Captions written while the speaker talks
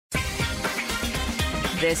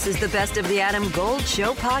This is the Best of the Adam Gold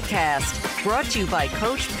Show podcast, brought to you by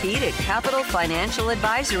Coach Pete at Capital Financial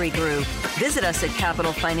Advisory Group. Visit us at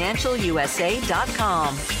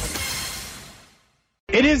capitalfinancialusa.com.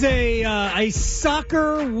 It is a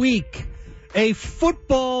soccer week, a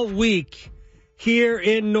football week here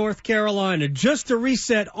in North Carolina. Just to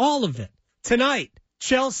reset all of it. Tonight,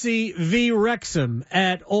 Chelsea v. Wrexham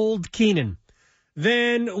at Old Keenan.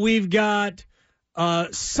 Then we've got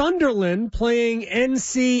Sunderland playing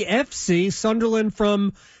NCFC. Sunderland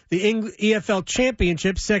from the EFL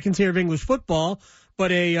Championship, second tier of English football,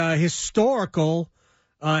 but a historical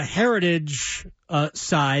heritage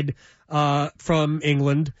side from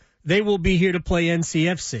England. They will be here to play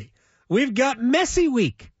NCFC. We've got Messi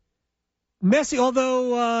week. Messi,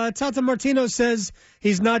 although Tata Martino says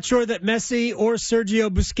he's not sure that Messi or Sergio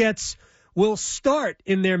Busquets will start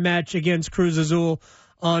in their match against Cruz Azul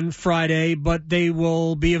on Friday, but they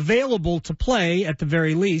will be available to play at the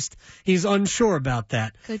very least. He's unsure about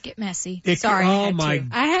that. Could get messy. Sorry. Oh, my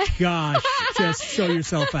gosh. Just show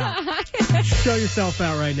yourself out. Show yourself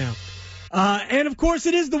out right now. And, of course,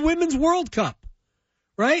 it is the Women's World Cup,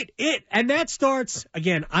 right? And that starts,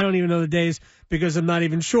 again, I don't even know the days because I'm not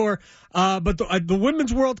even sure. But the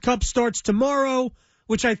Women's World Cup starts tomorrow,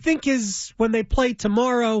 which I think is when they play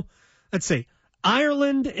tomorrow. Let's see.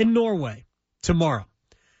 Ireland and Norway tomorrow.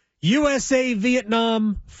 USA,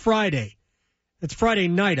 Vietnam, Friday. It's Friday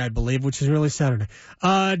night, I believe, which is really Saturday.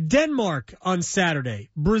 Denmark on Saturday.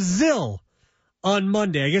 Brazil on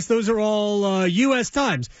Monday. I guess those are all U.S.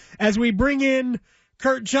 times. As we bring in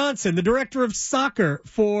Curt Johnson, the director of soccer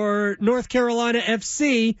for North Carolina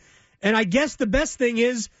FC. And I guess the best thing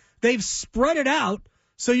is they've spread it out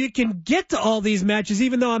so you can get to all these matches,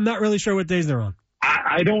 even though I'm not really sure what days they're on.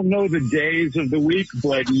 I don't know the days of the week,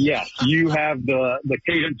 but yes, you have the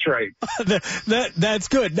cadence right. That's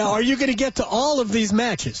good. Now, are you going to get to all of these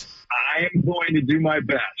matches? I am going to do my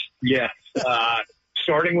best, yes.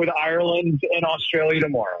 Starting with Ireland and Australia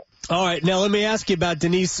tomorrow. All right. Now, let me ask you about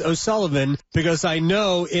Denise O'Sullivan, because I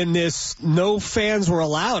know in this no fans were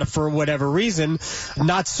allowed for whatever reason,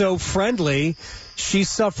 not so friendly. She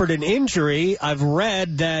suffered an injury. I've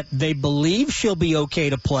read that they believe she'll be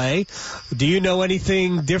okay to play. Do you know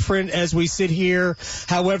anything different as we sit here,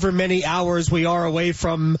 however many hours we are away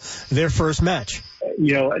from their first match?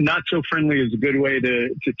 You know, not so friendly is a good way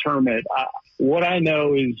to term it. What I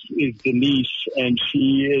know is Denise, and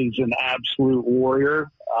she is an absolute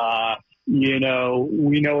warrior. You know,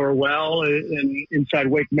 we know her well inside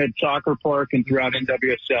Wake Med Soccer Park and throughout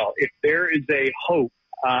NWSL. If there is a hope,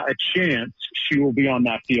 a chance, she will be on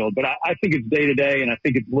that field. But I think it's day to day, and I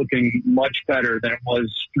think it's looking much better than it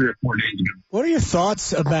was 3 or 4 days ago. What are your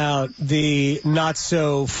thoughts about the not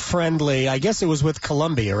so friendly? I guess it was with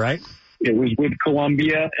Colombia, right? It was with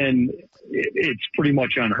Colombia, and it's pretty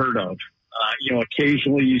much unheard of. You know,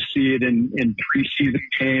 occasionally you see it in preseason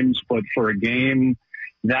games, but for a game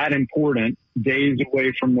that important, days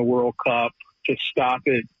away from the World Cup, to stop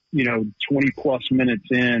it, 20-plus minutes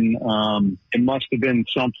in, it must have been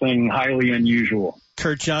something highly unusual.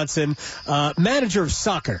 Curt Johnson, manager of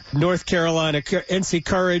soccer, North Carolina, NC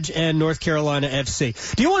Courage and North Carolina FC.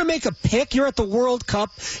 Do you want to make a pick? You're at the World Cup.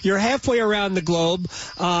 You're halfway around the globe.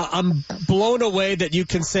 I'm blown away that you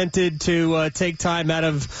consented to take time out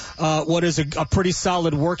of what is a pretty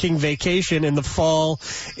solid working vacation in the fall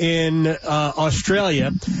in Australia.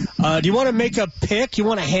 Do you want to make a pick? You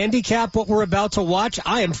want to handicap what we're about to watch?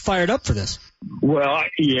 I am fired up for this. Well,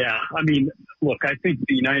 yeah. I mean, look, I think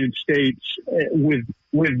the United States, with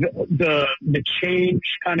the change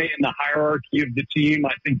kind of in the hierarchy of the team,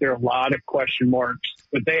 I think there are a lot of question marks,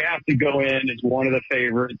 but they have to go in as one of the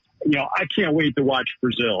favorites. I can't wait to watch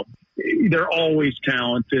Brazil. They're always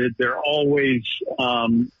talented. They're always,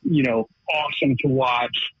 awesome to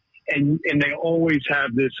watch. And they always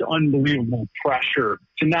have this unbelievable pressure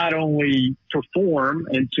to not only perform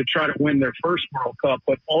and to try to win their first World Cup,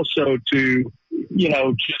 but also to,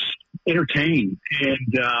 just entertain.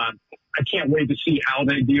 And I can't wait to see how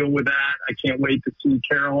they deal with that. I can't wait to see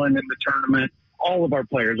Carolyn in the tournament. All of our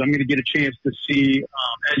players. I'm going to get a chance to see,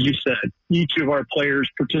 as you said, each of our players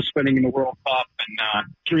participating in the World Cup, and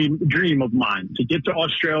dream of mine to get to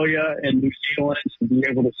Australia and New Zealand and be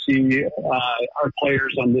able to see our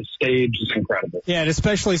players on this stage is incredible. Yeah, and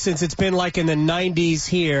especially since it's been like in the 90s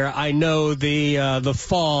here, I know the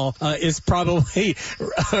fall is probably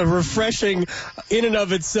refreshing in and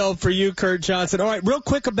of itself for you, Curt Johnson. All right, real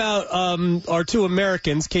quick about our two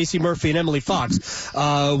Americans, Casey Murphy and Emily Fox.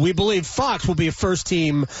 We believe Fox will be a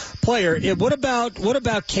first-team player. What about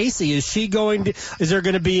Casey? Is there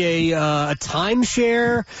going to be a time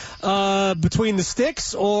timeshare between the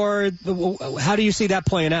sticks, or how do you see that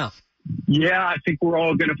playing out? Yeah, I think we're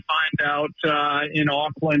all going to find out in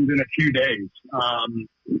Auckland in a few days.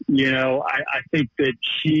 I think that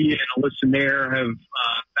she and Alyssa Nair have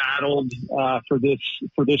battled for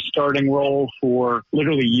this starting role for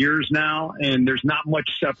literally years now, and there's not much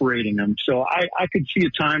separating them. So I could see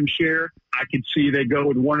a timeshare. I could see they go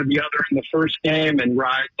with one or the other in the first game and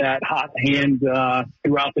ride that hot hand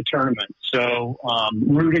throughout the tournament. So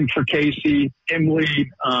rooting for Casey, Emily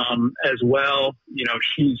as well.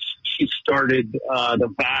 She started the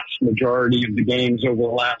vast majority of the games over the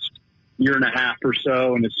last year and a half or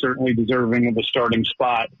so, and is certainly deserving of a starting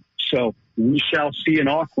spot. So we shall see in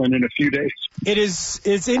Auckland in a few days.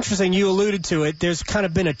 It's interesting. You alluded to it. There's kind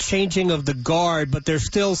of been a changing of the guard, but there's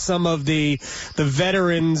still some of the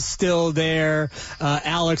veterans still there.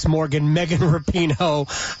 Alex Morgan, Megan Rapinoe.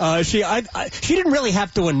 She didn't really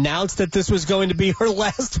have to announce that this was going to be her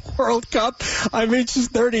last World Cup. I mean, she's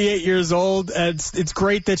 38 years old, and it's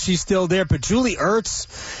great that she's still there. But Julie Ertz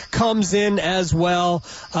comes in as well.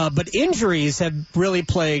 But injuries have really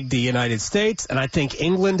plagued the United States, and I think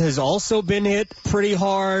England has also been hit pretty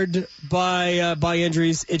hard by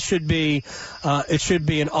injuries. It should be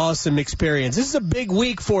an awesome experience. This is a big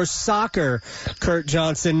week for soccer, Curt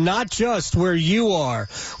Johnson, not just where you are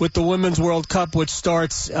with the Women's World Cup, which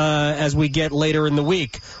starts as we get later in the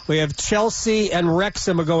week. We have Chelsea and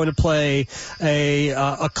Wrexham are going to play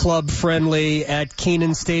a club friendly at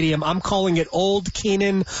Keenan Stadium. I'm calling it Old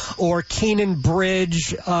Keenan or Keenan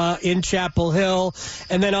Bridge in Chapel Hill.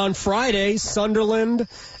 And then on Friday, Sunderland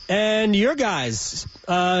and your guys,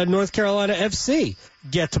 North Carolina FC,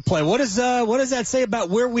 get to play. What does that say about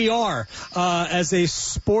where we are as a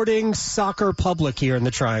sporting soccer public here in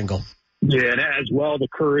the Triangle? Yeah, and as well, the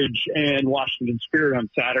Courage and Washington Spirit on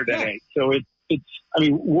Saturday night. So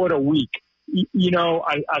what a week.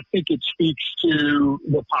 I think it speaks to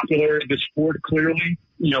the popularity of the sport clearly.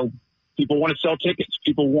 People want to sell tickets.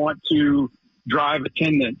 People want to drive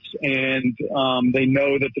attendance, and they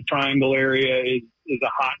know that the Triangle area is a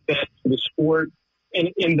hotbed for the sport, and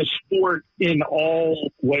in the sport in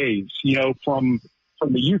all ways, from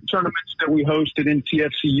the youth tournaments that we host at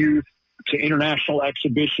NCFC Youth to international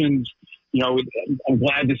exhibitions. I'm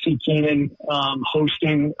glad to see Keenan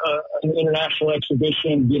hosting an international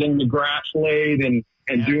exhibition, getting the grass laid and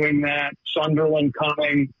doing that. Sunderland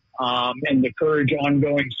coming, and the Courage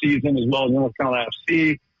ongoing season, as well as North Carolina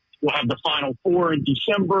FC. We'll have the Final Four in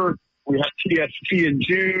December. We have TST in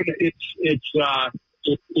June. It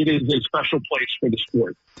is a special place for the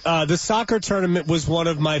sport. The soccer tournament was one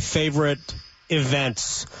of my favorite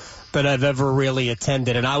events that I've ever really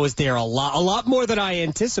attended, and I was there a lot more than I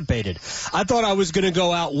anticipated. I thought I was going to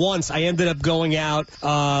go out once. I ended up going out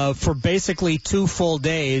for basically 2 full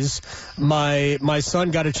days. My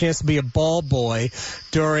son got a chance to be a ball boy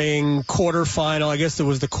during quarterfinal. I guess it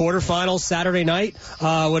was the quarterfinal Saturday night,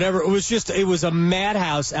 whatever. It was a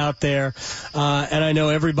madhouse out there, and I know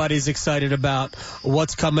everybody's excited about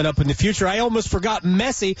what's coming up in the future. I almost forgot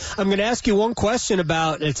Messi. I'm going to ask you one question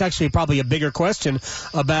about, it's actually probably a bigger question,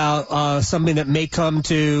 about something that may come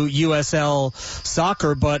to USL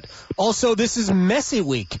soccer, but also this is Messi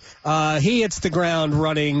week. He hits the ground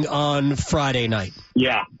running on Friday night.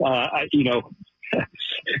 Yeah,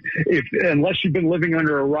 unless you've been living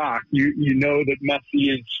under a rock, you know that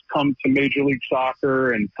Messi has come to Major League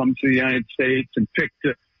Soccer and come to the United States and picked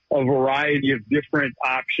a variety of different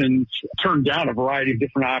options, turned down a variety of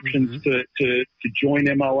different options to join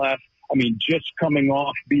MLS. I mean, just coming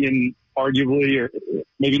off being arguably, or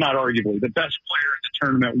maybe not arguably, the best player in the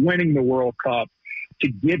tournament, winning the World Cup, to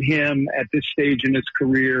get him at this stage in his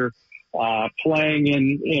career, playing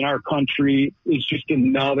in our country is just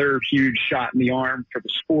another huge shot in the arm for the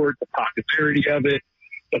sport, the popularity of it,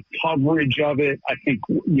 the coverage of it. I think,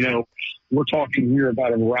 we're talking here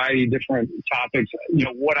about a variety of different topics.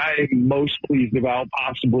 What I am most pleased about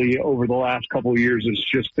possibly over the last couple of years is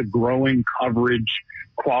just the growing coverage,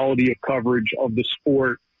 quality of coverage of the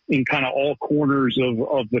sport in kind of all corners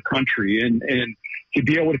of the country, and to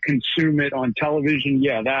be able to consume it on television.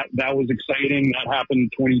 Yeah, that was exciting. That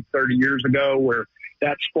happened 20, 30 years ago where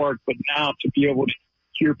that sparked, but now to be able to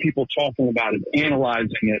hear people talking about it, analyzing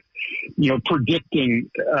it, predicting,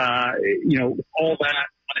 all that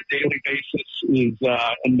on a daily basis is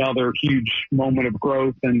another huge moment of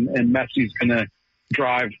growth, and Messi's going to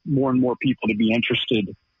drive more and more people to be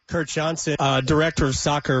interested Curt Johnson, Director of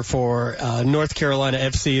Soccer for North Carolina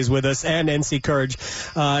FC, is with us, and NC Courage.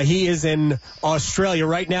 He is in Australia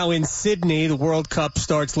right now in Sydney. The World Cup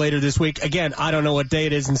starts later this week. Again, I don't know what day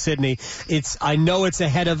it is in Sydney. I know it's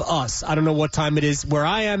ahead of us. I don't know what time it is where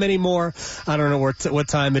I am anymore. I don't know what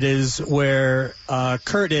time it is where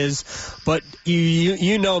Curt is. But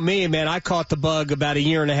you know me, man. I caught the bug about a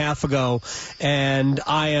year and a half ago, and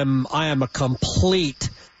I am a complete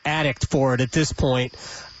addict for it at this point.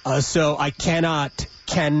 So I cannot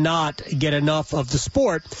get enough of the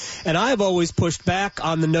sport. And I've always pushed back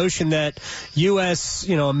on the notion that U.S.,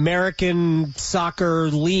 American soccer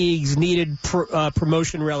leagues needed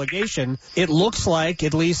promotion relegation. It looks like,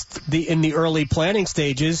 at least in the early planning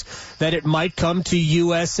stages, that it might come to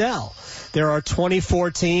USL. There are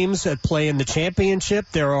 24 teams that play in the championship.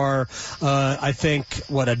 There are, I think,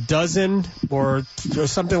 a dozen or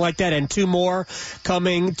something like that, and 2 more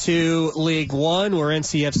coming to League One, where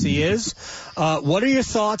NCFC is. What are your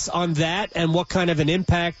thoughts on that, and what kind of an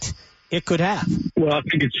impact it could have? Well, I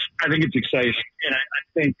think it's exciting, and I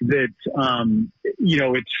think that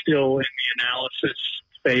it's still in the analysis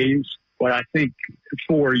phase. But I think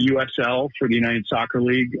for USL, for the United Soccer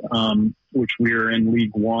League, which we're in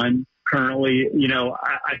League One currently,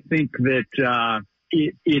 I think that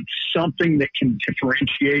it's something that can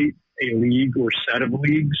differentiate a league or set of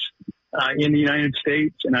leagues in the United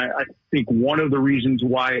States. And I think one of the reasons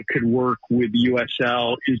why it could work with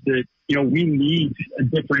USL is that, we need a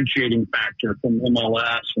differentiating factor from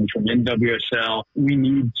MLS and from NWSL. We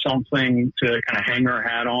need something to kind of hang our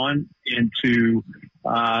hat on and to,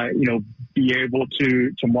 be able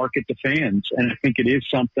to market to fans. And I think it is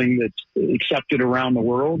something that's accepted around the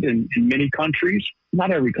world in many countries,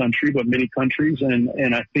 not every country, but many countries.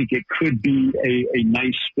 And I think it could be a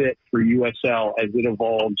nice fit for USL as it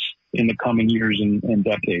evolves in the coming years and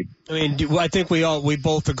decades. I mean, I think we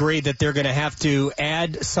both agree that they're going to have to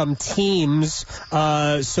add some teams,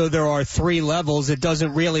 so there are 3 levels. It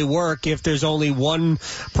doesn't really work if there's only 1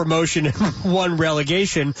 promotion and 1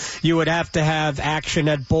 relegation. You would have to have action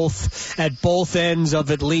at both ends of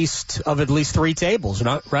at least 3 tables,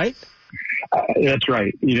 right? That's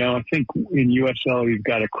right. I think in USL we've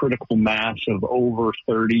got a critical mass of over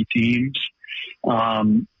 30 teams.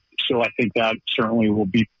 So I think that certainly will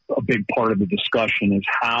be a big part of the discussion is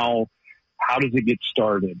how does it get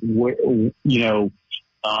started?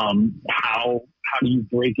 How do you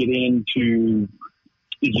break it into,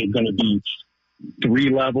 is it going to be 3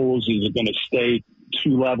 levels? Is it going to stay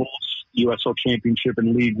 2 levels, USL Championship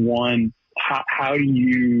and League One? How do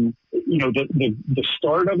you, the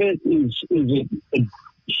start of it is a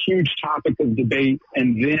huge topic of debate,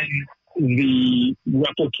 and then the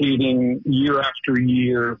replicating year after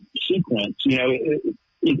year sequence.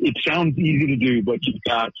 It sounds easy to do, but you've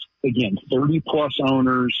got, again, 30 plus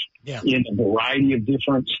owners in a variety of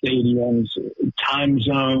different stadiums, time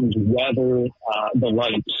zones, weather, the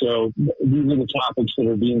like. So these are the topics that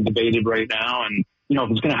are being debated right now. And, if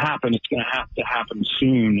it's going to happen, it's going to have to happen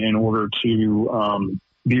soon in order to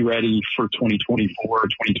be ready for 2024 or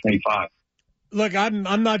 2025. Look,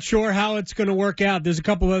 I'm not sure how it's going to work out. There's a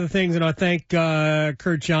couple other things, and I thank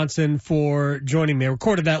Curt Johnson for joining me. I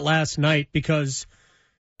recorded that last night because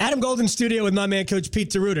Adam Golden studio with my man, Coach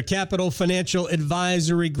Pete DeRuta, Capital Financial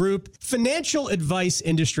Advisory Group. Financial advice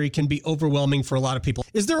industry can be overwhelming for a lot of people.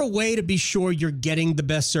 Is there a way to be sure you're getting the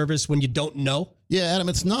best service when you don't know? Yeah, Adam,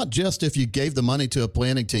 it's not just if you gave the money to a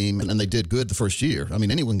planning team and they did good the first year. I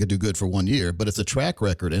mean, anyone can do good for 1 year, but it's a track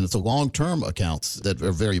record and it's a long-term accounts that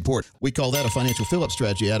are very important. We call that a financial fill-up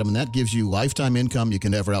strategy, Adam, and that gives you lifetime income you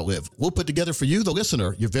can never outlive. We'll put together for you, the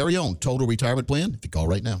listener, your very own total retirement plan if you call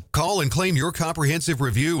right now. Call and claim your comprehensive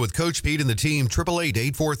review with Coach Pete and the team,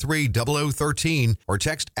 888-843-0013, or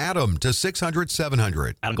text ADAM to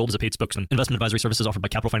 600-700. Adam Gold is a paid spokesman. Investment advisory services offered by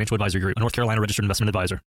Capital Financial Advisory Group, a North Carolina registered investment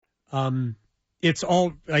advisor. It's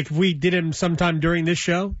all like we did him sometime during this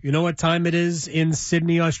show. You know what time it is in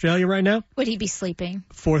Sydney, Australia right now? Would he be sleeping?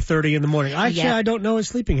 4:30 in the morning. Actually, I don't know his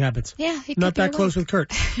sleeping habits. Yeah, he not that close with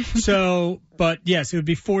Curt. So, but yes, it would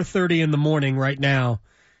be 4:30 in the morning right now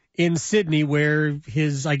in Sydney, where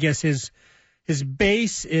his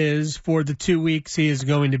base is for the 2 weeks he is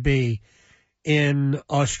going to be in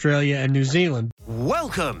Australia and New Zealand.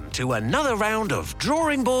 Welcome to another round of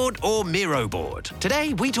Drawing Board or Miro Board.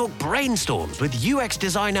 Today we talk brainstorms with UX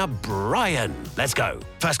designer Brian. Let's go.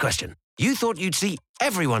 First question. You thought you'd see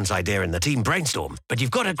everyone's idea in the team brainstorm, but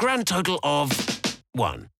you've got a grand total of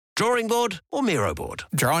 1. Drawing board or Miro board?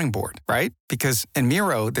 Drawing board, right? Because in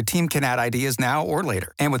Miro, the team can add ideas now or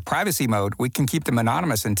later. And with privacy mode, we can keep them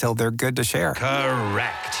anonymous until they're good to share.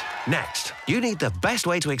 Correct. Next, you need the best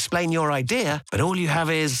way to explain your idea, but all you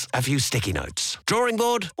have is a few sticky notes. Drawing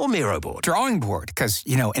board or Miro board? Drawing board, because,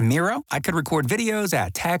 in Miro, I could record videos,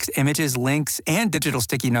 add text, images, links, and digital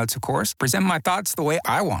sticky notes, of course, present my thoughts the way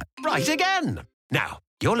I want. Right again. Now,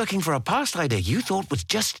 you're looking for a past idea you thought was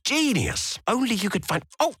just genius. Only you could find...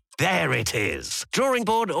 Oh, there it is. Drawing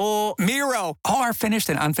board or... Miro! All our finished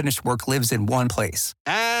and unfinished work lives in one place.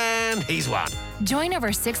 And he's won. Join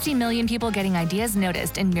over 60 million people getting ideas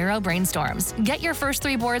noticed in Miro Brainstorms. Get your first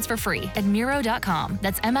 3 boards for free at Miro.com.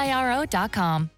 That's Miro.com.